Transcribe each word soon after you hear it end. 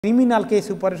ক্রিমিনালকে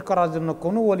সুপারিশ করার জন্য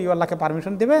কোনো ওলিওয়াল্লাহকে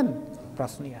পারমিশন দেবেন?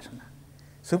 প্রশ্নই আসে না।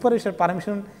 সুপারিশের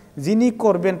পারমিশন যিনি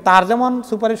করবেন তার যেমন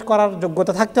সুপারিশ করার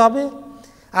যোগ্যতা থাকতে হবে,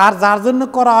 আর যার জন্য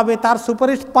করা হবে তার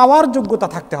সুপারিশ পাওয়ার যোগ্যতা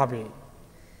থাকতে হবে।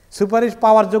 সুপারিশ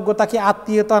পাওয়ার যোগ্যতা কি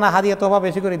আত্মীয়তা না হাদিয়াত বা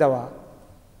বেশি করে দেওয়া?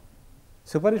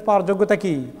 সুপারিশ পাওয়ার যোগ্যতা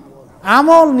কি?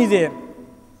 আমল নিজের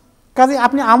কাজে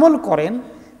আপনি আমল করেন,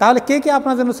 তাহলে কে কে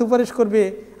আপনার জন্য সুপারিশ করবে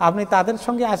আপনি তাদের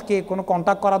সঙ্গে আজকে কোনো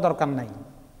কন্ট্যাক্ট করা দরকার নাই।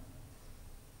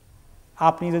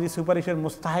 আপনি যদি সুপারিশের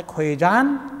মুস্তাহেক হয়ে যান,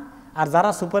 আর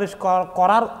যারা সুপারিশ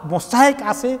করার মুস্তাহেক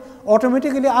আছে,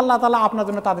 অটোমেটিক্যালি আল্লাহ তাআলা আপনার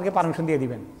জন্য তাদেরকে পারমিশন দিয়ে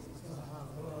দিবেন।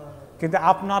 কিন্তু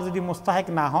আপনার যদি মুস্তাহেক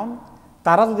না হন,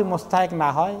 তারা যদি মুস্তাহেক না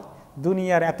হয়,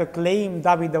 দুনিয়ার এত ক্লেইম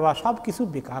দাবি দেওয়া সব কিছু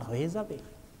বেকার হয়ে যাবে।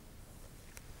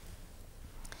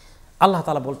 আল্লাহ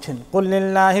তাআলা বলছেন, কুল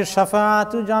লিল্লাহিশ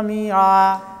শাফাআতু জামিআ,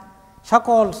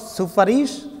 সকল সুপারিশ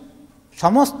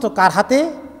সমস্ত কার হাতে?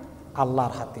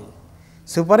 আল্লাহর হাতে।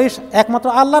 সুপারিশ একমাত্র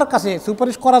আল্লাহর কাছে।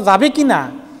 সুপারিশ করা যাবে কি না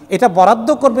এটা বরাদ্দ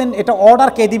করবেন, এটা অর্ডার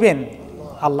কে দিবেন?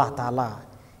 আল্লাহ তাআলা।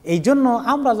 এই জন্য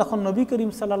আমরা যখন নবী করিম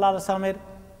সাল্লাল্লাহু আলাইহি ওয়াসাল্লামের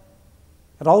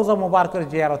রওজা মুবারকের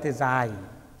জিয়ারতে যাই,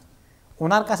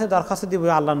 ওনার কাছে দরখাস্ত দিব,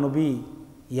 আল্লাহ নবী,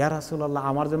 ইয়া রাসূলুল্লাহ,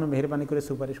 আমার জন্য মেহেরবানি করে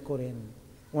সুপারিশ করেন।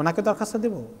 ওনাকে দরখাস্ত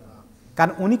দেব,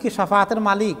 কারণ উনি কি শাফাআতের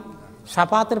মালিক?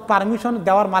 শাফাআতের পারমিশন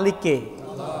দেওয়ার মালিক কে?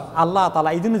 আল্লাহ তাআলা।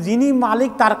 এই জন্য যিনি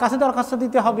মালিক তার কাছে দরখাস্ত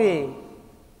দিতে হবে।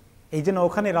 এই জন্য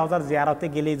ওখানে রওজার জিয়ারতে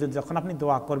গেলে যখন আপনি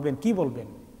দোয়া করবেন, কি বলবেন?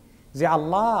 যে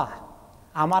আল্লাহ,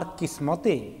 আমার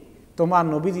কিসমতে তোমার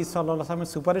নবীজি সাল্লাল্লাহু আলাইহি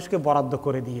ওয়াসাল্লামের সুপারিশকে বরাদ্দ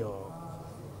করে দিও।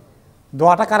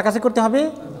 দোয়াটা কার কাছে করতে হবে?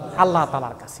 আল্লাহ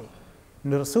তাআলার কাছে।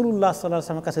 রাসূলুল্লাহ সাল্লাল্লাহু আলাইহি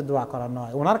ওয়াসাল্লামের কাছে দোয়া করা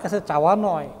নয়, ওনার কাছে চাওয়া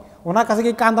নয়, ওনার কাছে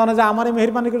কি কান্দা নয় যে আমারে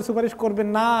মেহেরবানি করে সুপারিশ করবেন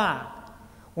না।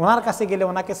 ওনার কাছে গেলে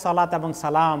ওনাকে সালাত এবং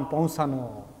সালাম পৌঁছানো,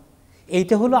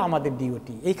 এইটা হলো আমাদের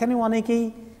ডিউটি। এইখানে অনেকেই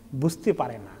বুঝতে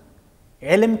পারে না,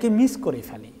 এলেমকে মিস করে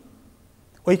ফেলে,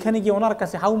 ওইখানে গিয়ে ওনার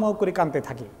কাছে হাউমাউ করে কাঁদতে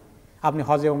থাকে। আপনি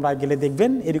হজে উমরায় গেলে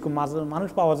দেখবেন এরকম মানুষ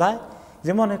পাওয়া যায়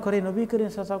যে মনে করে নবী করিম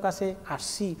সাল্লাল্লাহু আলাইহি ওয়াসাল্লামের কাছে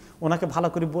আসছি, ওনাকে ভালো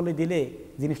করে বলে দিলে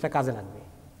জিনিসটা কাজে লাগবে।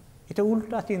 এটা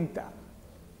উল্টা চিন্তা।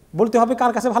 বলতে হবে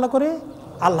কার কাছে? ভালো করে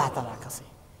আল্লাহ তাআলার কাছে।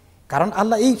 কারণ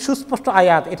আল্লাহ এই সুস্পষ্ট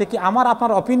আয়াত, এটা কি আমার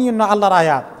আপনার অপিনিয়ন না, আল্লাহর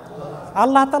আয়াত,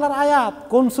 আল্লাহ তাআলার আয়াত।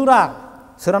 কোন সূরা?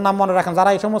 সূরার নাম মনে রাখেন। যারা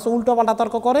এই সমস্ত উল্টো পাল্টা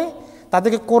তর্ক করে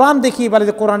তাদেরকে কোরআন দেখিয়ে বলে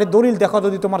যে কোরআনের দলিল দেখো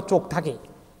যদি তোমার চোখ থাকে।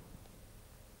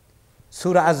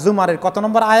 সূরা আজ-জুমারের কত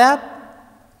নম্বর আয়াত?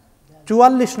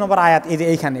 44 নম্বর আয়াত। এই যে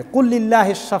এইখানে কুল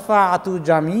লিল্লাহিশ শাফাআতু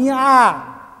জামিআ,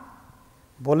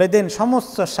 বলে দেন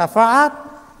সমস্ত শাফাআত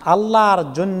আল্লাহর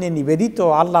জন্য নিবেদিত,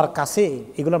 আল্লাহর কাছে।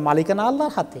 এগুলোর মালিকানা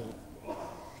আল্লাহর হাতে,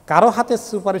 কারো হাতে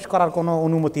সুপারিশ করার কোনো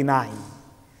অনুমতি নাই।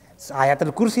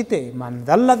 আয়াতুল কুরসিতে মান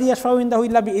যাল্লাযী ইয়াশফাউ ইনদাহু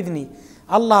ইল্লা বিইযনি,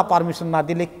 আল্লাহ পারমিশন না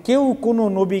দিলে কেউ, কোনো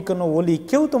নবী, কোনো ওলি,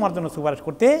 কেউ তোমার জন্য সুপারিশ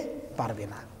করতে পারবে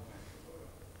না।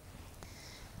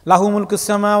 লাহু মুলকুস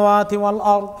সামাওয়াতি ওয়াল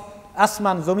আরদ,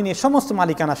 আসমান জমিনের সমস্ত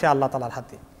মালিকানা সে আল্লাহ তাআলার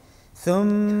হাতে।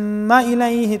 সুম্মা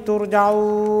ইলাইহি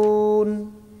তুরজাউন,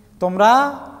 তোমরা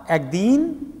একদিন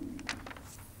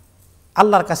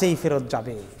আল্লাহর কাছেই ফেরত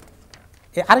যাবে।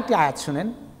 আরেকটি আয়াত শুনেন,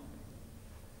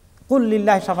 কুল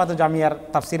লিল্লাহি শাফাআতু জামিয়ার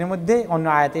তাফসীরের মধ্যে অন্য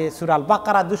আয়াতে সূরা আল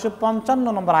বাকারা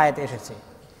 255 নম্বর আয়াতে এসেছে,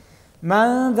 মান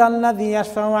যাল্লাযী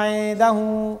ইয়াশফাউ ইনদাহু,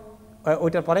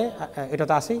 ওইটার পরে এটা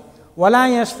তো আছে, ওয়ালা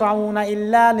ইয়াশফাউনা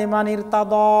ইল্লা লিমান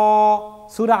ইরতাদা।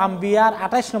 সূরা আম্বিয়ার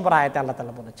 28 নম্বর আয়াতে আল্লাহ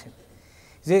তাআলা বলেছেন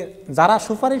যে যারা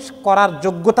সুপারিশ করার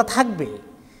যোগ্যতা থাকবে,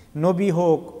 নবী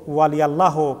হোক, ওয়ালি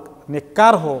আল্লাহ হোক,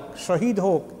 নেককার হোক, শহীদ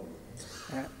হোক,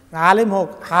 আলেম হোক,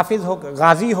 হাফিজ হোক,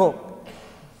 গাজী হোক,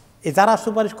 যারা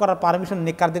সুপারিশ করার পারমিশন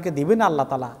নেককারদেরকে দিবেন আল্লাহ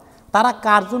তাআলা, তারা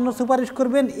কার জন্য সুপারিশ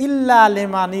করবেন? ইল্লা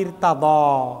লিমান ইরতাদা,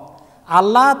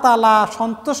 আল্লাহ তাআলা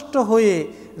সন্তুষ্ট হয়ে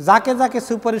যাকে যাকে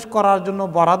সুপারিশ করার জন্য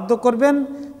বরাদ্দ করবেন,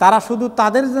 তারা শুধু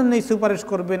তাদের জন্যই সুপারিশ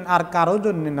করবেন, আর কারো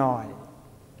জন্য নয়।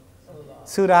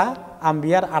 সূরা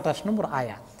আম্বিয়ার 28 নম্বর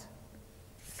আয়াত।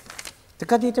 তো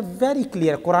কাজে এটা ভেরি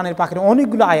ক্লিয়ার, কোরআনের পাখির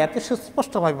অনেকগুলো আয়াতে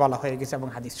সুস্পষ্টভাবে বলা হয়ে গেছে এবং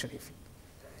হাদিস শরীফ।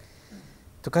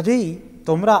 তো কাজেই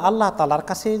তোমরা আল্লাহ তাআলার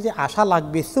কাছে যে আশা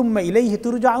লাগবে, সুম্মা ইলাইহি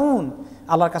তুরজাউন,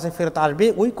 আল্লাহর কাছে ফেরত আসবে,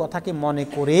 ওই কথাকে মনে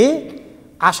করে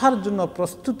আসার জন্য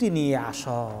প্রস্তুতি নিয়ে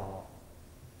আসো।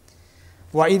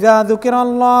 ওয়া ইযা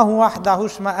যুকিরাল্লাহু ওয়াহদাহু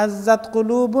ইশমাআজ্জাত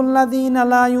কুলুবুল লাযীনা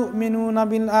লা ইউমিনুনা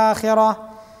বিল আখিরাহ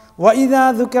ওয়া ইযা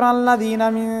যুকিরাল্লাযীনা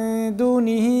মিন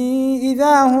দুনিহি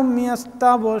ইযা হুম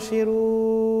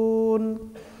ইয়াস্তাবশিরুন।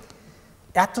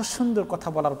 এত সুন্দর কথা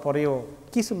বলার পরেও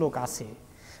কিছু লোক আছে,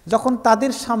 যখন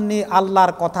তাদের সামনে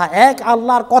আল্লাহর কথা, এক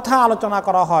আল্লাহর কথা আলোচনা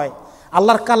করা হয়,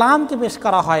 আল্লাহর কালামকে পেশ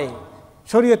করা হয়,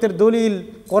 শরীয়তের দলিল,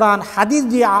 কোরআন, হাদিস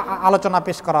দিয়ে আলোচনা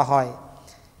পেশ করা হয়,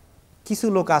 কিছু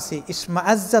লোক আছে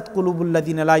ইসমাআজ্জাত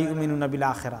কুলুবুল্লাযীনা লা ইউমিনুনা বিল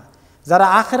আখিরাহ, যারা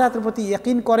আখিরাতের প্রতি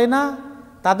ইয়াকিন করে না,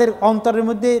 তাদের অন্তরের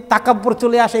মধ্যে তাকাব্বুর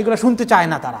চলে আসে, এগুলো শুনতে চায়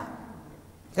না তারা,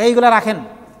 এইগুলো রাখেন,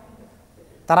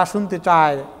 তারা শুনতে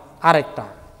চায় আরেকটা,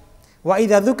 ওয়া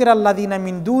ইযা যুকিরাল্লাযীনা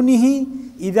মিন দুনিহি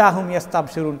ইযা হুম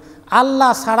ইস্তাবশিরুন।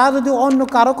 আল্লাহ ছাড়া যদি অন্য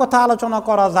কারো কথা আলোচনা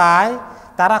করা যায়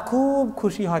তারা খুব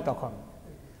খুশি হয়। তখন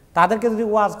তাদেরকে যদি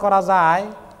ওয়াজ করা যায়,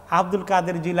 আব্দুল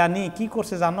কাদের জিলানী কি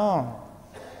করছে জানো?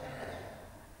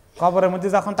 কবরের মধ্যে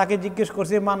যখন তাকে জিজ্ঞেস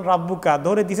করছে মান রাব্বুকা,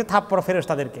 ধরে দিছে থাপ্পড়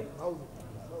ফেরেশতাদেরকে।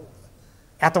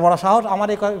 এত বড় সাহস, আমার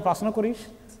এই প্রশ্ন করিস,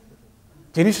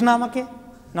 চিনিস না আমাকে?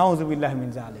 নাউযুবিল্লাহি মিন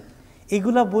যালিক।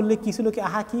 এগুলা বললে কিছু লোকে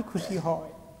আহা কি খুশি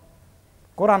হয়।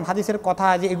 কোরআন হাদিসের কথা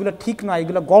যে এগুলো ঠিক নয়,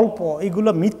 এগুলো গল্প, এগুলো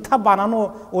মিথ্যা বানানো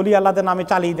ওলি আল্লাহদের নামে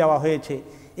চালিয়ে দেওয়া হয়েছে,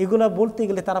 এগুলো বলতে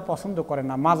গেলে তারা পছন্দ করে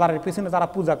না। মাজারের পিছনে তারা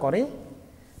পূজা করে,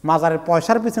 মাজারের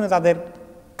পয়সার পিছনে তাদের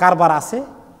কারবার আছে,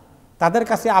 তাদের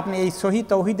কাছে আপনি এই সহি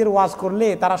তৌহিদের ওয়াজ করলে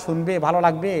তারা শুনবে, ভালো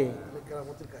লাগবে।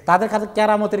 তাদের কাছে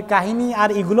কেরামতের কাহিনী আর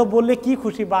এগুলো বললে কি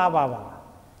খুশি, বা বাবা,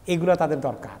 এগুলো তাদের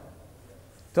দরকার।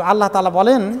 তো আল্লাহ তাআলা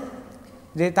বলেন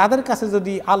যে তাদের কাছে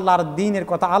যদি আল্লাহর দ্বীনের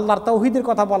কথা, আল্লাহর তৌহিদের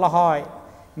কথা বলা হয়,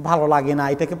 ভালো লাগে না,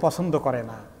 এটাকে পছন্দ করে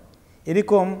না।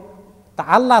 এরকম তা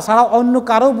আল্লাহ ছাড়া অন্য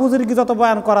কারো বুজুর্গি যত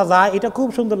বয়ান করা যায় এটা খুব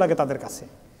সুন্দর লাগে তাদের কাছে,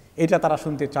 এটা তারা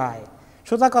শুনতে চায়।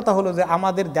 সোজা কথা হলো যে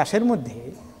আমাদের দেশের মধ্যে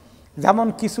যেমন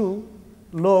কিছু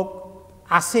লোক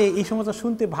আছে এই সমস্ত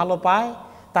শুনতে ভালো পায়,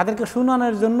 তাদেরকে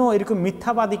শোনানোর জন্য এরকম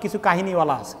মিথ্যাবাদী কিছু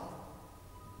কাহিনীওয়ালা আছে,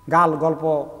 গাল গল্প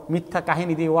মিথ্যা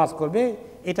কাহিনী দিয়ে ওয়াজ করবে,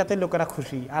 এটাতে লোকেরা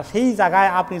খুশি। আর সেই জায়গায়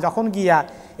আপনি যখন গিয়া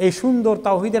এই সুন্দর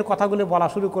তাওহীদের কথাগুলো বলা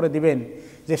শুরু করে দিবেন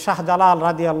যে শাহজালাল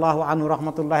রাদিয়াল্লাহু আনহু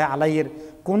রহমতুল্লাহ আলাইহির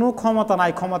কোনো ক্ষমতা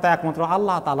নাই, ক্ষমতা একমাত্র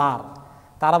আল্লাহ তাআলার,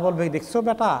 তারা বলবে দেখছো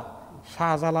বেটা,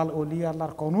 শাহজালাল ওলি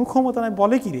আল্লাহর কোনো ক্ষমতা নাই,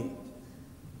 বলে কি রে?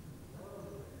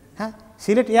 হ্যাঁ,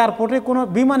 সিলেট এয়ারপোর্টে কোনো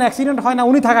বিমান অ্যাক্সিডেন্ট হয় না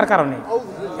উনি থাকার কারণে,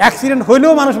 অ্যাক্সিডেন্ট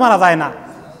হইলেও মানুষ মারা যায় না।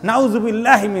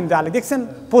 নাউযুবিল্লাহি মিন যালিক। দেখছেন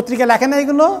পত্রিকা লেখে না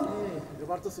এগুলো?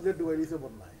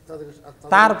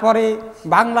 তারপরে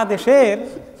বাংলাদেশের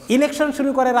ইলেকশন শুরু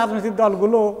করে রাজনৈতিক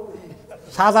দলগুলো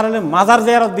শাহজালালের মাজার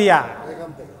জিয়ারত দিয়া,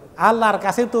 আল্লাহর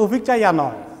কাছে তৌফিক চাইয়া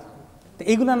নয়। তো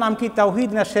এগুলোর নাম কি তাওহীদ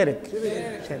না শিরক?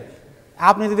 শিরক।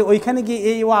 আপনি যদি ওইখানে গিয়ে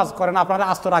এই ওয়াজ করেন আপনারা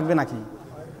আস্ত রাখবে নাকি?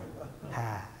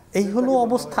 হ্যাঁ, এই হলো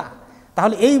অবস্থা।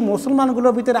 তাহলে এই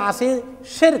মুসলমানগুলোর ভিতরে আছে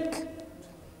শিরক।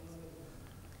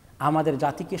 আমাদের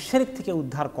জাতিকে শিরক থেকে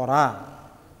উদ্ধার করা,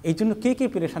 এই জন্য কে কে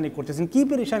পেরেশানি করতেছেন, কি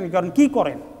পেরেশানি করেন, কি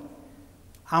করেন?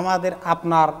 আমাদের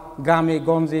আপনার গ্রামে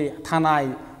গঞ্জে থানায়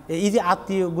এই যে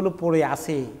আত্মীয়গুলো পড়ে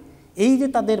আছে, এই যে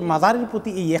তাদের মাজারের প্রতি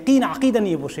এই ইয়াকিন আকীদা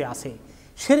নিয়ে বসে আছে,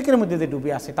 শিরকের মধ্যে যে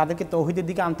ডুবে আছে, তাদেরকে তৌহিদের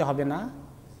দিকে আনতে হবে না?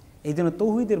 এই জন্য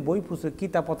তৌহিদের বই পুস্তক,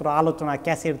 কিতাবপত্র, আলোচনা,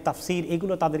 ক্যাসেট, তাফসির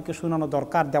এগুলো তাদেরকে শোনানো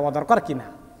দরকার, দেওয়া দরকার কিনা?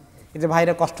 এই যে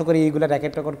ভাইরা কষ্ট করে এইগুলো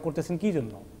র্যাকেট ট্যাকেট করতেছেন কী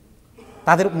জন্য?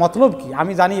 তাদের মতলব কি?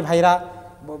 আমি জানি ভাইরা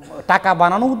টাকা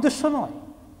বানানোর উদ্দেশ্য নয়।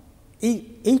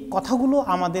 এই কথাগুলো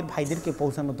আমাদের ভাইদেরকে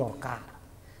পৌঁছানো দরকার।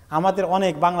 আমাদের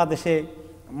অনেক বাংলাদেশে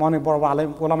মনে বড় আলেম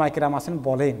ওলামায়ে কেরাম আছেন,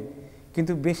 বলেন,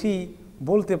 কিন্তু বেশি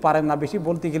বলতে পারেন না, বেশি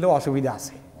বলতে গেলেও অসুবিধা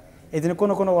আছে। এই জন্য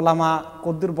কোনো ওলামা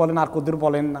কদ্দুর বলেন আর কদ্দুর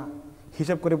বলেন না,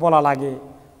 হিসাব করে বলা লাগে।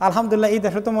 আলহামদুলিল্লাহ এই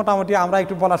দেশে তো মোটামুটি আমরা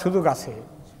একটু বলার সুযোগ আছে।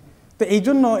 তো এই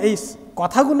জন্য এই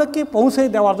কথাগুলোকে পৌঁছে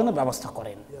দেওয়ার জন্য ব্যবস্থা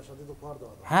করেন।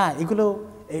 হ্যাঁ, এগুলো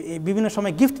বিভিন্ন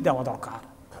সময় গিফট দেওয়া দরকার,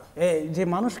 যে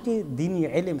মানুষকে দ্বীনি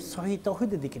ইলম সহিহ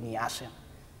তাওহীদের দিকে নিয়ে আসেন।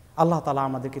 আল্লাহ তাআলা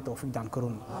আমাদেরকে তৌফিক দান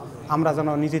করুন, আমরা যেন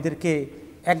নিজেদেরকে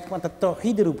একমাত্র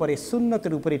তাওহীদের উপরে,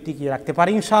 সুন্নতের উপরে টিকিয়ে রাখতে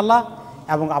পারি ইনশাআল্লাহ।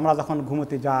 এবং আমরা যখন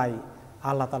ঘুমোতে যাই,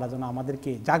 আল্লাহ তাআলা যেন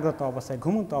আমাদেরকে জাগ্রত অবস্থায়,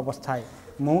 ঘুমন্ত অবস্থায়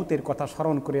মৌতের কথা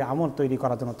স্মরণ করে আমল তৈরি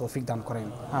করার জন্য তৌফিক দান করেন।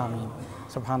 আমিন।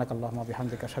 সুবহানাকাল্লাহুম্মা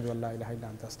বিহামদিকা আশহাদু আল্লা ইলাহা ইল্লা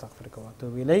আনতা আস্তাগফিরুকা ওয়া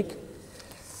আতুবু ইলাইক।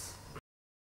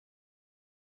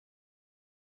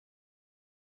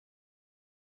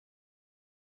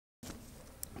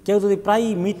 কেউ যদি প্রায়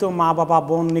মৃত মা বাবা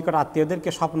বোন নিকট আত্মীয়দেরকে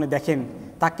স্বপ্নে দেখেন,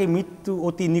 তাকে মৃত্যু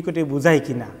অতি নিকটে বোঝায়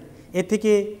কিনা? এ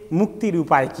থেকে মুক্তির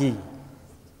উপায় কি?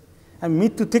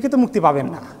 মৃত্যু থেকে তো মুক্তি পাবেন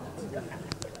না,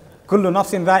 কুল্লু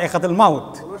নাফসিন যায়িকাতুল মাউত।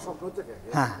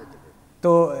 হ্যাঁ,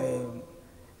 তো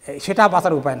সেটা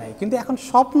বাঁচার উপায় নাই। কিন্তু এখন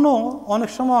স্বপ্ন অনেক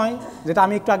সময়, যেটা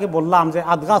আমি একটু আগে বললাম যে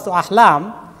আদগাস ও আহলাম,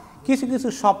 কিছু কিছু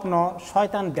স্বপ্ন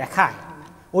শয়তান দেখায়।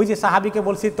 ওই যে সাহাবীকে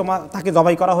বলছি তাকে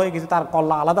জবাই করা হয়ে গেছে, তার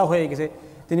কল্লা আলাদা হয়ে গেছে,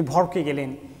 তিনি ভড়কে গেলেন।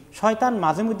 শয়তান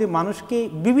মাঝে মধ্যে মানুষকে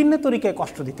বিভিন্ন তরিকায়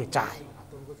কষ্ট দিতে চায়।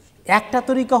 একটা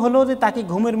তরিকা হলো যে তাকে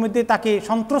ঘুমের মধ্যে তাকে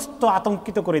সন্ত্রস্ত,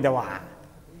 আতঙ্কিত করে দেওয়া।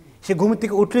 সে ঘুমের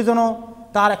থেকে উঠলে যেন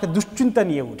তার একটা দুশ্চিন্তা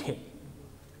নিয়ে উঠে।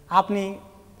 আপনি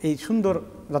এই সুন্দর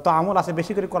যত আমল আছে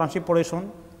বেশি করে কোরআন শরীফ পড়ে শোন।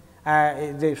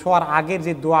 যে শোয়ার আগের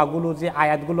যে দোয়াগুলো, যে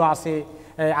আয়াতগুলো আছে,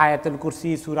 আয়াতুল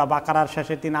কুরসি, সূরা বাকারার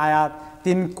শেষে 3 আয়াত,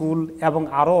 3 কুল এবং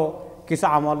আরও কিছু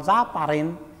আমল যা পারেন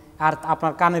আর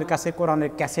আপনার কানের কাছে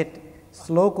কোরআনের ক্যাসেট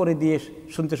স্লো করে দিয়ে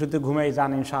শুনতে শুনতে ঘুমিয়ে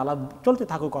যান, ইনশাআল্লাহ চলতে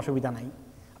থাকুক, অসুবিধা নাই।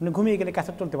 আপনি ঘুমিয়ে গেলে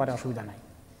ক্যাসেট চলতে পারে, অসুবিধা নাই।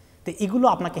 তো এগুলো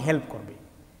আপনাকে হেল্প করবে।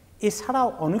 এছাড়াও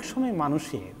অনেক সময়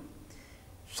মানুষের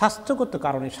স্বাস্থ্যগত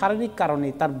কারণে, শারীরিক কারণে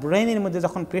তার ব্রেনের মধ্যে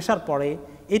যখন প্রেশার পড়ে,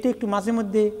 এটা একটু মাঝে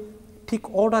মধ্যে ঠিক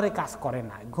অর্ডারে কাজ করে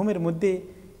না। ঘুমের মধ্যে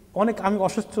অনেক, আমি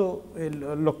অসুস্থ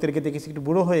লোকদেরকে দেখেছি, একটু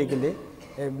বুড়ো হয়ে গেলে,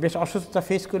 বেশ অসুস্থতা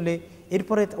ফেস করলে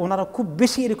এরপরে ওনারা খুব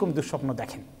বেশি এরকম দুঃস্বপ্ন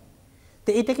দেখেন। তো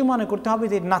এটাকে মনে করতে হবে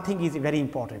যে নাথিং ইজ ভেরি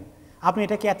ইম্পর্টেন্ট। আপনি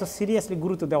এটাকে এত সিরিয়াসলি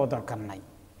গুরুত্ব দেওয়া দরকার নাই,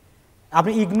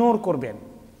 আপনি ইগনোর করবেন,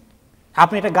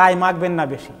 আপনি এটা গায়ে মাখবেন না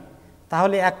বেশি।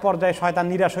 তাহলে এক পর্যায়ে শয়তান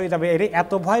নিরাশ হয়ে যাবে, এর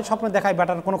এত ভয় স্বপ্ন দেখায়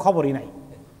বেটার কোনো খবরই নাই,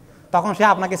 তখন সে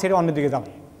আপনাকে ছেড়ে অন্যদিকে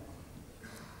যাবে,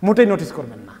 মোটেই নোটিস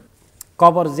করবেন না।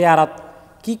 কবর জিয়ারত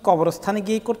কি কবরস্থানে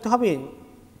গিয়ে করতে হবে?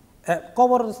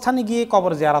 কবরস্থানে গিয়ে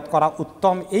কবর জিয়ারত করা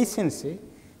উত্তম এই সেন্সে,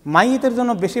 মাইয়েতের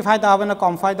জন্য বেশি ফায়দা হবে না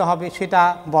কম ফায়দা হবে সেটা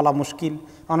বলা মুশকিল।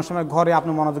 অনেক সময় ঘরে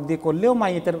আপনি মনোযোগ দিয়ে করলেও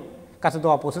মাইয়েতের কাছে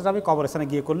দোয়া পৌঁছে যাবে, কবরস্থানে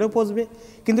গিয়ে করলেও পৌঁছবে।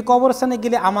 কিন্তু কবরস্থানে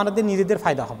গেলে আমাদের নিজেদের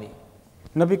ফায়দা হবে।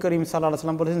 নবী করিম সাল্লাল্লাহু আলাইহি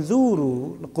ওয়াসাল্লাম বলেছেন, জুরু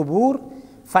কুবুর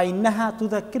ফাইন্নাহা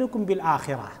তুযাক্কিরুকুম বিল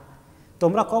আখিরাহ।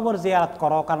 তোমরা কবর জিয়ারত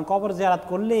করো, কারণ কবর জিয়ারত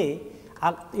করলে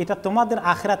এটা তোমাদের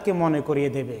আখিরাতকে মনে করিয়ে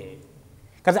দেবে,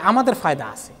 কাজে আমাদের ফায়দা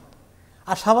আছে।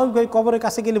 আর স্বাভাবিকভাবে কবরের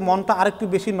কাছে গেলে মনটা আরেকটু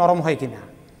বেশি নরম হয় কিনা,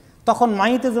 তখন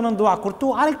মাইয়েতের জন্য দোয়া করতেও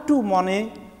আরেকটু মনে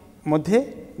মধ্যে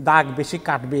দাগ বেশি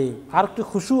কাটবে, আরেকটু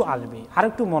খুশু আসবে,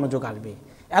 আরেকটু মনোযোগ আসবে,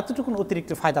 এতটুকুন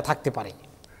অতিরিক্ত ফায়দা থাকতে পারে।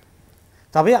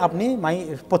 তবে আপনি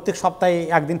প্রত্যেক সপ্তাহে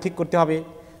একদিন ঠিক করতে হবে,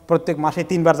 প্রত্যেক মাসে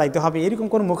 3 বার যাইতে হবে, এরকম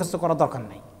কোনো মুখস্থ করার দরকার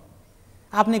নাই।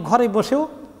 আপনি ঘরে বসেও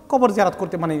কবর জিয়ারত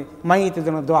করতে, মানে মাইয়েতের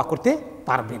জন্য দোয়া করতে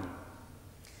পারবেন।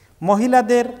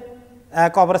 মহিলাদের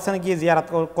কবরস্থানে গিয়ে জিয়ারত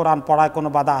কোরআন পড়ায় কোনো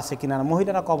বাধা আছে কিনা?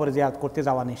 মহিলারা কবর জিয়ারত করতে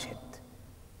যাওয়া নিষেধ।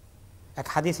 এক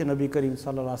হাদিসে নবী করিম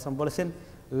সাল্লাল্লাহু আলাইহি ওয়াসাল্লাম বলেছেন,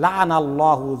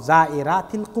 লাআনাল্লাহু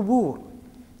যায়িরাতিল কুবুর।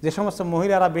 যে সমস্ত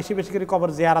মহিলারা বেশি বেশি করে কবর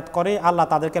জিয়ারত করে, আল্লাহ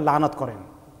তাদেরকে লানত করেন।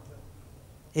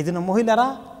 এই জন্য মহিলারা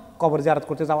কবর জিয়ারত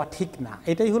করতে যাওয়া ঠিক না।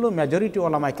 এটাই হলো মেজরিটি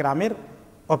ওলামায়ে কেরামের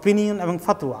অপিনিয়ন এবং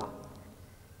ফতোয়া।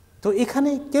 তো এখানে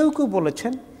কেউ কেউ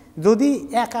বলেছেন, যদি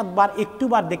এক আধবার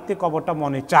একটুবার দেখতে কবরটা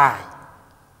মনে চায়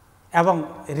এবং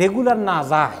রেগুলার না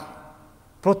যায়,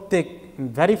 প্রত্যেক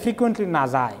ভেরি ফ্রিকুয়েন্টলি না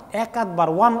যায়, এক আধবার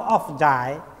ওয়ান অফ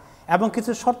যায় এবং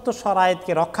কিছু শর্ত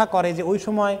শরায়েতকে রক্ষা করে, যে ওই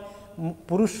সময়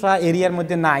পুরুষরা এরিয়ার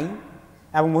মধ্যে নাই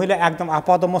এবং মহিলা একদম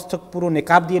আপাদমস্তক পুরো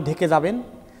নেকাব দিয়ে ঢেকে যাবেন,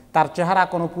 তার চেহারা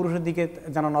কোনো পুরুষের দিকে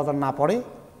যেন নজর না পড়ে,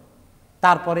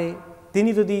 তারপরে তিনি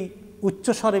যদি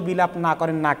উচ্চস্বরে বিলাপ না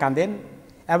করেন, না কাঁদেন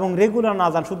এবং রেগুলার না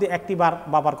যান, শুধু একটিবার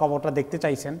বাবার কবরটা দেখতে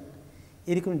চাইছেন,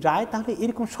 এরকম যায়, তাহলে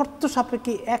এরকম শর্ত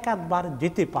সাপেক্ষে এক আধবার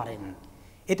যেতে পারেন।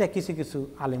 এটা কিছু কিছু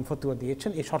আলেম ফতুয়া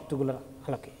দিয়েছেন এই শর্তগুলোর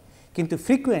আলোকে। কিন্তু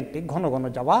ফ্রিকুয়েন্টলি ঘন ঘন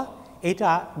যাওয়া, এইটা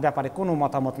ব্যাপারে কোনো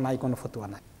মতামত নাই, কোনো ফতুয়া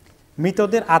নাই।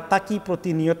 মৃতদের আত্মা কি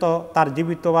প্রতিনিয়ত তার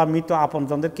জীবিত বা মৃত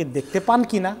আপনজনদেরকে দেখতে পান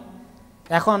কি না?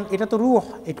 এখন এটা তো রুহ,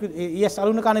 ইয়াস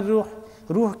আলুনা কানের রুহ,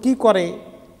 রুহ কী করে,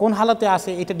 কোন হালতে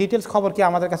আসে, এটা ডিটেলস খবর কি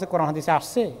আমাদের কাছে কোরআন হাদিসে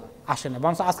আসছে? আসে না।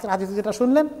 বরং আজকের হাদিসে যেটা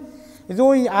শুনলেন, যে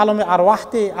ওই আলমে আর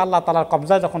ওয়াহতে আল্লাহ তালার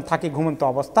কবজায় যখন থাকে ঘুমন্ত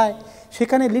অবস্থায়,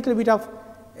 সেখানে লিটল বিট অফ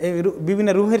বিভিন্ন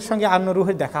রুহের সঙ্গে অন্য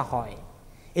রুহের দেখা হয়।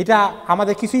 এটা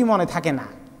আমাদের কিছুই মনে থাকে না,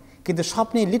 কিন্তু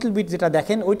স্বপ্নে লিটল বিট যেটা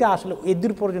দেখেন ওইটা আসলে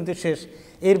এদূর পর্যন্ত শেষ।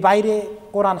 এর বাইরে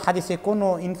কোরআন হাদিসে কোনো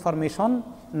ইনফরমেশন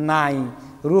নাই।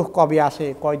 রুহ কবে আসে,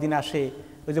 কয়দিন আসে,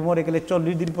 ওই যে মরে গেলে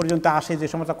 40 দিন পর্যন্ত আসে, যে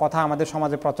সমস্ত কথা আমাদের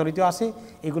সমাজে প্রচলিত আছে,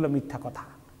 এগুলো মিথ্যা কথা।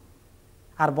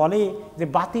 আর বলে যে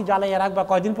বাতি জ্বালাইয়া রাখবা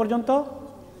কয়দিন পর্যন্ত?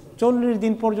 40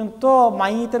 দিন পর্যন্ত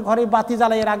মাইয়েতের ঘরে বাতি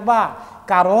জ্বালাইয়া রাখবা,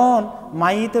 কারণ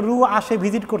মাইয়েতের রুহ আসে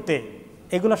ভিজিট করতে।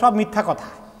 এগুলো সব মিথ্যা কথা।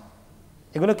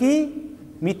 এগুলো কি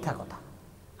মিথ্যা কথা?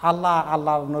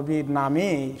 আল্লাহর নবীর নামে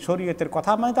শরীয়তের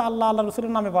কথা, মানে তো আল্লাহ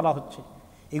রসুলের নামে বলা হচ্ছে।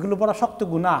 এগুলো বড় শক্ত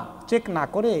গুনাহ, চেক না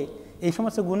করে এই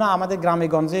সমস্ত গুনাহ আমাদের গ্রামে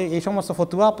গঞ্জে এই সমস্ত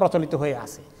ফতুয়া প্রচলিত হয়ে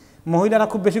আছে। মহিলারা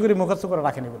খুব বেশি করে মুখস্থ করে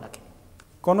রাখেন এগুলাকে।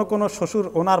 কোনো শ্বশুর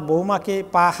ওনার বৌমাকে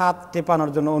পা হাত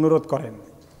টেপানোর জন্য অনুরোধ করেন,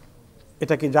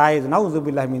 এটা কি জায়েজ?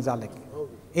 নাউযুবিল্লাহি মিন যালিক।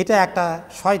 এটা একটা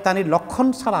শয়তানির লক্ষণ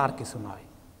ছাড়া আর কিছু নয়।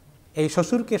 এই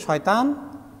শ্বশুরকে শয়তান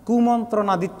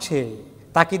কুমন্ত্রণা দিচ্ছে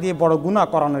তাকে দিয়ে বড় গুনাহ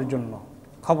করানোর জন্য।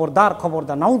 খবরদার,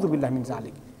 নাউযুবিল্লাহি মিন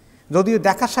যালিক। যদিও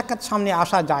দেখা সাক্ষাৎ সামনে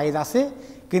আসা জায়েজ আছে,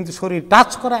 কিন্তু শরীর টাচ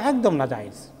করা একদম না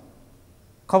জায়েজ।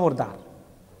 খবরদার।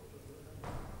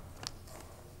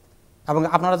 এবং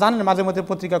আপনারা জানেন মাঝে মধ্যে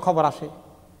পত্রিকায় খবর আসে,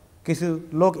 কিছু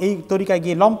লোক এই তরিকায়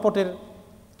গিয়ে লম্পটের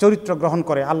চরিত্র গ্রহণ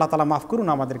করে। আল্লাহ তাআলা মাফ করুন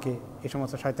আমাদেরকে এই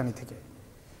সমস্ত শয়তানি থেকে।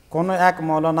 কোনো এক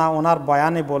মৌলানা ওনার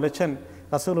বয়ানে বলেছেন,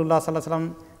 রাসূলুল্লাহ সাল্লাল্লাহু আলাইহি ওয়াসাল্লাম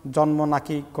জন্ম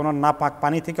নাকি কোনো নাপাক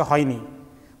পানি থেকে হয়নি,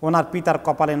 ওনার পিতার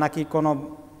কপালে নাকি কোনো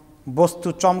বস্তু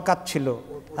চমকাচ্ছিল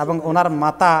এবং ওনার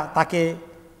মাতা তাকে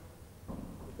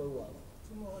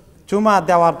চুমা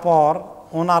দেওয়ার পর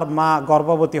ওনার মা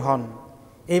গর্ভবতী হন,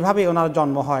 এইভাবে ওনার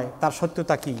জন্ম হয়, তার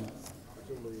সত্যতা কি?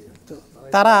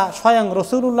 তারা স্বয়ং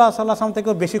রাসূলুল্লাহ সাল্লাল্লাহু আলাইহি ওয়াসাল্লাম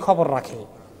থেকেও বেশি খবর রাখে।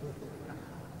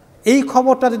 এই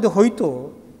খবরটা যদি হইতো,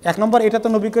 এক নম্বর এটা তো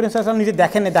নবী করিম সাল্লাল্লাহু আলাইহি ওয়াসাল্লাম নিজে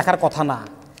দেখেন, দেখার কথা না,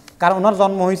 কারণ ওনার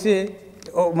জন্ম হয়েছে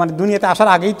মানে দুনিয়াতে আসার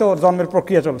আগেই তো জন্মের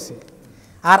প্রক্রিয়া চলছে।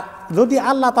 আর যদি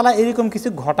আল্লাহ তাআলা এরকম কিছু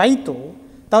ঘটাইতো,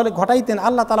 তাহলে ঘটাইতেন,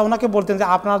 আল্লাহ তাআলা ওনাকে বলতেন যে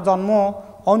আপনার জন্ম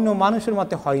অন্য মানুষের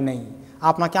মতে হয় নাই,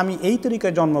 আপনাকে আমি এই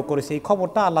তরিকায় জন্ম করেছি, এই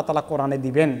খবরটা আল্লাহ তাআলা কোরআনে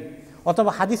দিবেন,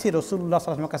 অথবা হাদিসে রাসূলুল্লাহ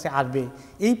সাল্লাল্লাহু আলাইহি ওয়াসাল্লামের কাছে আসবে।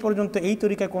 এই পর্যন্ত এই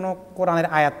তরিকায় কোনো কোরআনের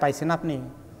আয়াত পাইছেন আপনি?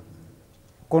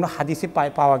 কোনো হাদিসে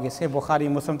পাওয়া গেছে বুখারী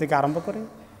মুসলিম থেকে আরম্ভ করে?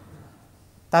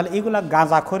 তাহলে এগুলা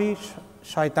গাঁজাখড়ি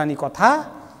শয়তানি কথা,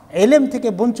 এলেম থেকে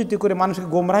বঞ্চিত করে মানুষকে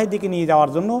গোমরাহির দিকে নিয়ে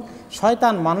যাওয়ার জন্য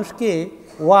শয়তান মানুষকে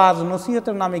ওয়াজ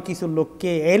নসিহতের নামে কিছু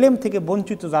লোককে এলেম থেকে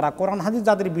বঞ্চিত, যারা কোরআন হাদিস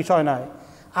যাদের বিষয় নয়,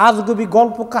 আজগুবি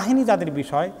গল্প কাহিনী যাদের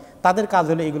বিষয়, তাদের কাজ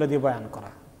হলো এগুলো দিয়ে বয়ান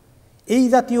করা। এই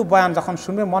জাতীয় বয়ান যখন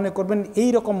শুনবে মনে করবেন এই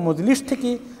রকম মজলিস থেকে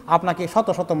আপনাকে শত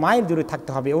শত মাইল দূরে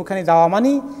থাকতে হবে। ওখানে যাওয়া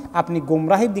মানে আপনি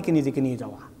গোমরাহির দিকে নিজেকে নিয়ে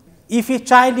যাওয়া। If a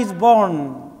child is born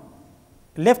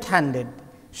left handed,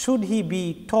 should he be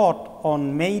taught or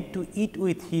made to eat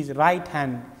with his right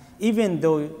hand, even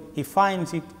though he finds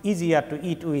it easier to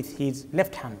eat with his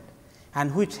left hand? And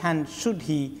which hand should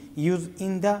he use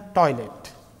in the toilet?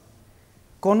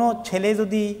 কোনো ছেলে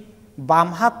যদি বাম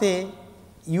হাতে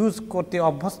use করতে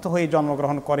অভ্যস্ত হয়ে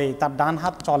জন্মগ্রহণ করে, তার ডান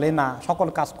হাত চলে না, সকল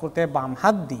কাজ করতে বাম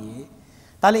হাত দিয়ে,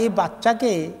 তাহলে এই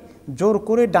বাচ্চাকে জোর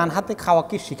করে ডান হাতে খাওয়া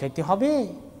কি শিখাইতে হবে?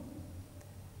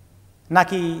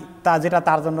 নাকি যেটা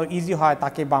তার জন্য ইজি হয়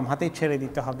তাকে বাম হাতেই ছেড়ে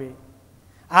দিতে হবে?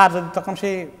 আর যদি তখন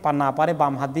সে না পারে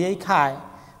বাম হাত দিয়েই খায়,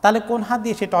 তাহলে কোন হাত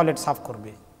দিয়ে সে টয়লেট সাফ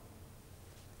করবে?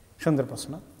 সুন্দর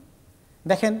প্রশ্ন।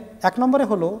 দেখেন, এক নম্বরে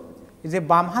হলো যে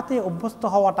বাম হাতে অভ্যস্ত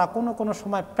হওয়াটা কোনো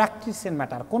সময় প্র্যাকটিসের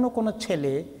ম্যাটার। কোনো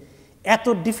ছেলে এত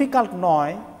ডিফিকাল্ট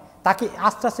নয়, তাকে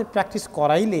আস্তে আস্তে প্র্যাকটিস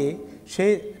করাইলে সে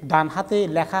ডান হাতে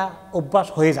লেখা অভ্যাস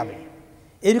হয়ে যাবে।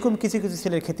 এরকম কিছু কিছু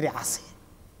ছেলের ক্ষেত্রে আছে।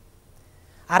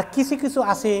 আর কিছু কিছু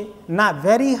আছে না,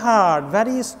 ভেরি হার্ড,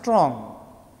 ভেরি স্ট্রং,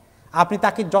 আপনি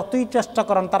তাকে যতই চেষ্টা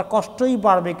করেন তার কষ্টই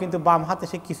বাড়বে, কিন্তু বাম হাতে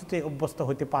সে কিছুতে অভ্যস্ত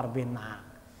হতে পারবে না।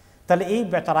 তাহলে এই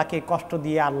বেচারাকে কষ্ট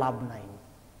দিয়ে আর লাভ নাই।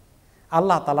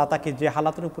 আল্লাহ তাআলা তাকে যে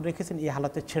হালাতের উপর রেখেছেন এই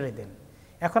হালাতে ছেড়ে দেন।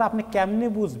 এখন আপনি কেমনে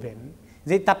বুঝবেন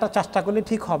যে তারটা চেষ্টা করলে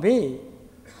ঠিক হবে,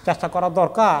 চেষ্টা করা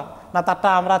দরকার, না তারটা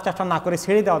আমরা চেষ্টা না করে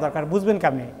ছেড়ে দেওয়া দরকার? বুঝবেন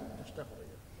কেমনে?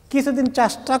 কিছুদিন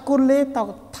চেষ্টা করলে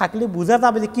থাকলে বোঝা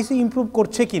যাবে যে কিছু ইমপ্রুভ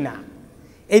করছে কি না।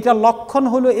 এইটা লক্ষণ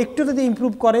হলো একটু যদি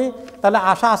ইমপ্রুভ করে, তাহলে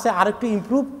আশা আছে আরেকটু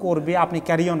ইমপ্রুভ করবে, আপনি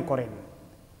ক্যারি অন করেন।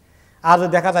 আর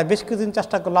যদি দেখা যায় বেশ কিছুদিন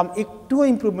চেষ্টা করলাম একটুও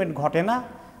ইমপ্রুভমেন্ট ঘটে না,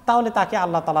 তাহলে তাকে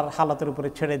আল্লাহ তাআলার হালাতের উপরে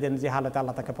ছেড়ে দেন, যে হালাতে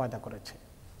আল্লাহ তাকে পয়দা করেছে।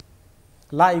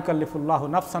 লা ইউকাল্লিফুল্লাহু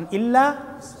নাফসান ইল্লা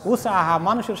উসআহা,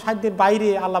 মানুষের সাধ্যের বাইরে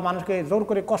আল্লাহ মানুষকে জোর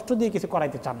করে কষ্ট দিয়ে কিছু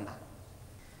করাইতে চান না।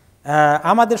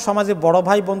 আমাদের সমাজে বড়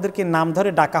ভাই বোনদেরকে নাম ধরে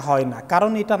ডাকা হয় না,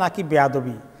 কারণ এটা নাকি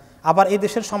বেয়াদবি। আবার এই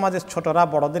দেশের সমাজের ছোটরা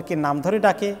বড়দেরকে নাম ধরে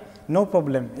ডাকে, নো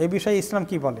প্রবলেম। এই বিষয়ে ইসলাম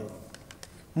কি বলে?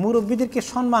 মুরব্বীদেরকে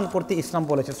সম্মান করতে ইসলাম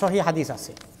বলেছে, সহিহ হাদিস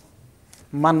আছে,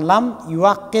 মানলাম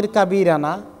ইউয়াক্কির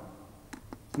কাবীরানা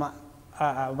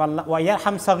ওয়া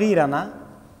ইয়ারহাম সাগীরানা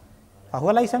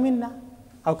ফাহুয়া লাইসা মিন্না,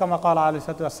 আও কামা ক্বালা আলাইহিস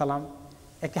সালাতু ওয়াস সালাম।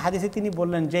 একটি হাদিসে তিনি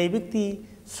বললেন, যে ব্যক্তি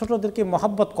ছোটদেরকে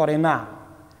মহব্বত করে না,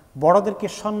 বড়দেরকে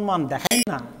সম্মান দেখায়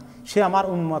না, সে আমার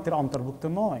উম্মতের অন্তর্ভুক্ত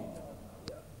নয়।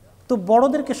 তো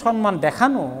বড়দেরকে সম্মান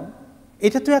দেখানো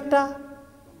এটা তো একটা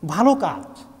ভালো কাজ।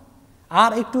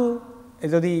 আর একটু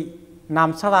যদি নাম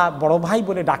ছাড়া বড় ভাই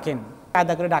বলে ডাকেন,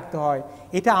 কায়দা করে ডাকতে হয়,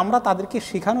 এটা আমরা তাদেরকে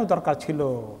শেখানো দরকার ছিল।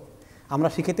 আমরা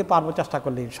শিখাতে পারবো চেষ্টা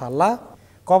করলে ইনশাআল্লাহ।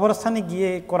 কবরস্থানে গিয়ে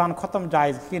কোরআন খতম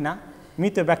জায়েজ কিনা,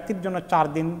 মৃত ব্যক্তির জন্য 4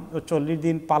 দিন ও 40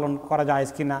 দিন পালন করা জায়েজ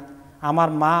কিনা, আমার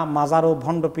মা মাজার ও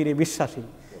ভণ্ড পীরে বিশ্বাসী,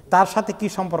 তার সাথে কি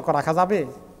সম্পর্ক রাখা যাবে?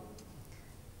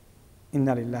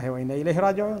 ইন্না লিল্লাহি ওয়া ইন্না ইলাইহি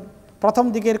রাজিউন। প্রথম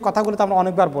দিকের কথাগুলো তো আমরা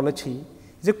অনেকবার বলেছি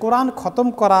যে কোরআন খতম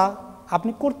করা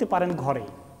আপনি করতে পারেন ঘরে,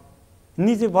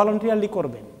 নিজে ভলান্টিয়ারলি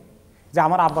করবেন, যে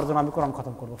আমার আব্বার জন্য আমি কোরআন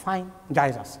খতম করবো, ফাইন,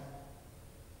 জায়েজ আছে।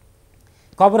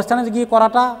 কবরস্থানে গিয়ে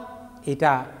করাটা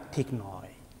এটা ঠিক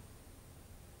নয়।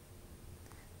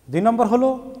 2 নম্বর হলো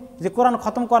যে কোরআন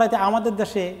খতম করাইতে আমাদের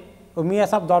দেশে ও মিয়া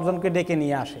সাহেব 10 জনকে ডেকে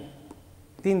নিয়ে আসে,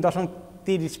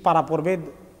 3.30 পারা পড়বে,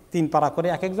 3 পারা করে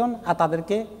এক একজন, আর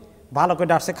তাদেরকে ভালো করে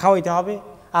ডার্সে খাওয়াইতে হবে,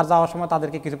 আর যাওয়ার সময়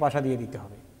তাদেরকে কিছু পয়সা দিয়ে দিতে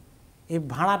হবে। এই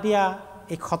ভাড়াটিয়া,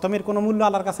 এই খতমের কোনো মূল্য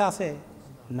আল্লাহর কাছে আছে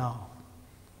না।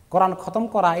 কোরআন খতম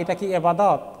করা এটা কি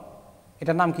ইবাদত?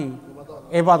 এটার নাম কি?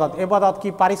 ইবাদত। ইবাদত কি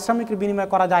পারিশ্রমিকের বিনিময়ে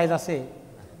করা জায়েজ আছে?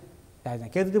 জায়েজ না।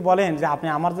 কেউ যদি বলেন যে আপনি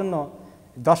আমার জন্য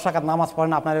 10 রাকাত নামাজ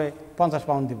পড়েন, আপনার 50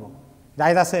 পাউন্ড দিব,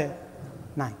 জায়েজ আছে?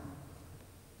 নাই।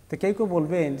 তো কেউ কেউ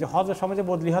বলবেন যে হজের সময় যে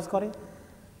বদলি হজ করে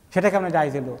সেটা কেমন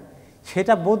জায়েজ হলো?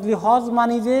 সেটা বদলি হজ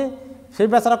মানে যে সেই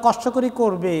বেচারা কষ্ট করে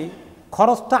করবে,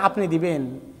 খরচটা আপনি দিবেন,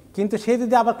 কিন্তু সে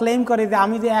যদি আবার ক্লেম করে যে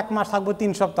আমি যে 1 মাস থাকবো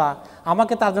 3 সপ্তাহ,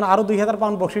 আমাকে তার জন্য আরও 2000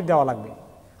 পাউন্ড বকশিশ দেওয়া লাগবে,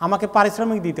 আমাকে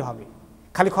পারিশ্রমিক দিতে হবে,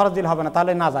 খালি খরচ দিলে হবে না,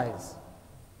 তাহলে না জায়েজ।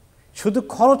 শুধু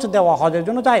খরচ দেওয়া হজের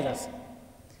জন্য জায়েজ আছে,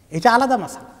 এটা আলাদা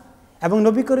মাসালা। এবং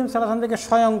নবী করিম সাল্লাল্লাহু আলাইহি ওয়াসাল্লাম থেকে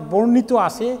স্বয়ং বর্ণিত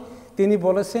আছে, তিনি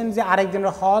বলেছেন যে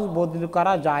আরেকজনের হজ বদলি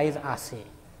করা জায়েজ আছে,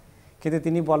 কিন্তু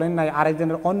তিনি বলেন নাই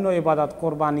আরেকজনের অন্য ইবাদত,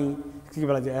 কোরবানি, কী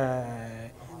বলে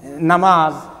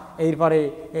নামাজ, এরপরে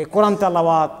কোরআন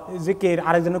তেলাওয়াত, জিকির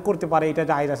আরেকজনের করতে পারে, এটা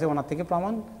জায়েজ আছে, ওনার থেকে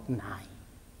প্রমাণ নাই,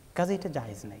 কাজে এটা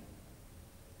জায়েজ নাই।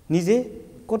 নিজে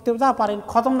করতে যা পারেন,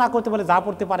 খতম না করতে পারে যা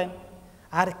পড়তে পারেন।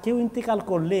 আর কেউ ইন্তেকাল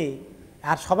করলে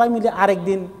আর সবাই মিলে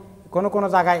আরেকদিন কোনো কোনো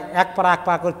জায়গায় 1 পারা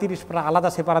করে 30 পারা আলাদা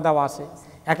সেপারা দেওয়া আছে,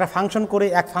 একটা ফাংশন করে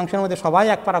এক ফাংশনের মধ্যে সবাই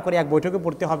 1 পারা করে এক বৈঠকে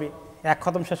পড়তে হবে, 1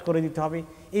 খতম শেষ করে দিতে হবে,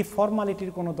 এই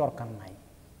ফর্মালিটির কোনো দরকার নাই।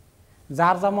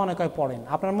 যার যা মনে চায় পড়েন,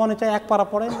 আপনার মনে চায় 1 পারা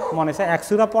পড়েন, মনে চায় 1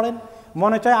 সূরা পড়েন,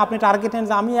 মনে চায় আপনি টার্গেট নেন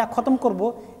যে আমি 1 খতম করব,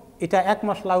 এটা 1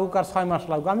 মাস লাগুক আর 6 মাস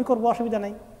লাগুক, আমি করবো, অসুবিধা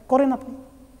নাই, করেন আপনি।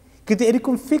 কিন্তু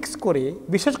এরকম ফিক্স করে,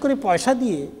 বিশেষ করে পয়সা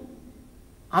দিয়ে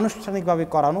আনুষ্ঠানিকভাবে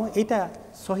করানো, এটা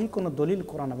সহি কোনো দলিল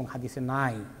কোরআন এবং হাদিসে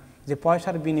নাই যে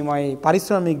পয়সার বিনিময়ে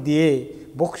পারিশ্রমিক দিয়ে,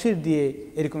 বকশিশ দিয়ে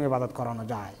এরকম ইবাদত করানো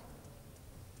যায়।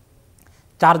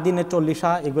 4 দিনে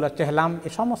 40 এগুলো চেহলাম, এ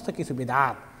সমস্ত কিছু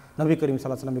বিদআত। নবী করিম সাল্লাল্লাহু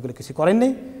আলাইহি ওয়াসাল্লাম এগুলো কিছু করেননি,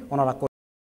 ওনারা